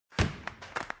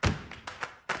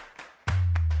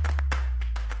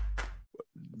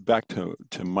back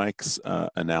to Mike's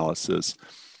analysis,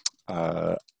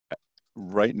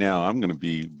 right now I'm going to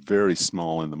be very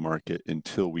small in the market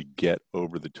until we get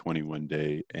over the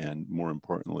 21-day, and more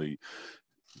importantly,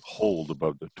 hold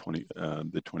above the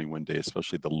 21 day,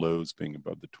 especially the lows being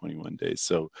above the 21 days.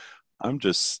 So I'm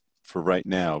just, for right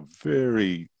now,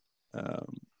 very,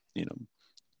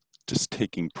 just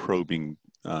taking probing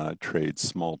trades,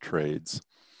 small trades.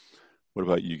 What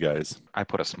about you guys? I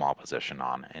put a small position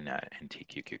on in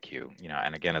TQQQ,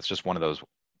 and again, it's just one of those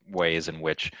ways in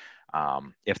which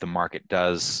if the market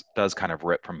does kind of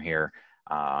rip from here,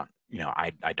 I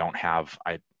don't have,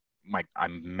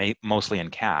 I'm mostly in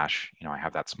cash. I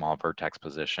have that small Vertex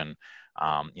position,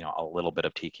 a little bit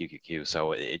of TQQQ.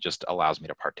 So it just allows me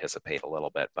to participate a little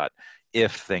bit. But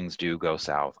if things do go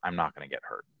south, I'm not going to get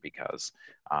hurt because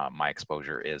my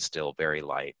exposure is still very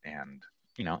light and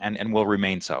will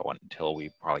remain so until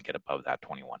we probably get above that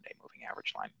 21-day moving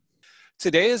average line.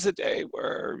 Today is a day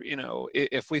where,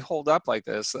 if we hold up like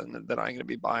this, then I'm going to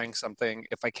be buying something.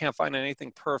 If I can't find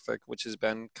anything perfect, which has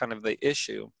been kind of the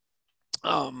issue,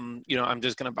 I'm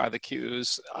just going to buy the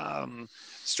Qs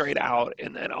straight out,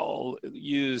 and then I'll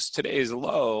use today's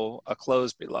low, a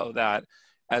close below that,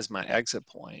 as my exit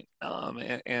point.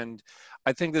 And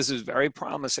I think this is very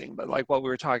promising, but like what we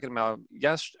were talking about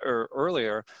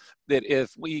earlier, that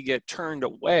if we get turned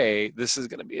away, this is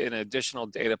going to be an additional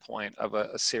data point of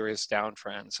a serious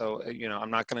downtrend. So,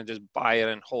 I'm not going to just buy it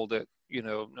and hold it,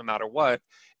 no matter what.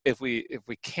 If we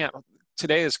can't,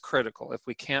 today is critical. If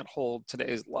we can't hold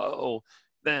today's low,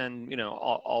 then,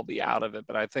 I'll be out of it.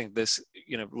 But I think this,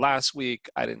 last week,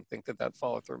 I didn't think that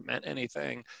follow through meant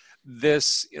anything.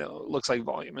 This, looks like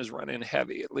volume is running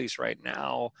heavy, at least right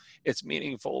now. It's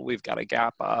meaningful. We've got a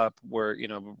gap up. We're,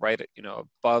 right at,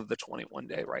 above the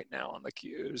 21-day right now on the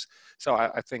Qs. So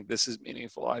I think this is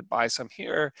meaningful. I'd buy some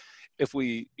here. If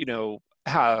we,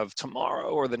 have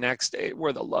tomorrow or the next day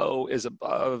where the low is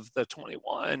above the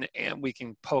 21 and we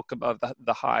can poke above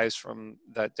the highs from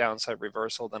that downside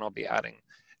reversal, then I'll be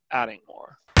adding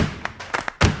more.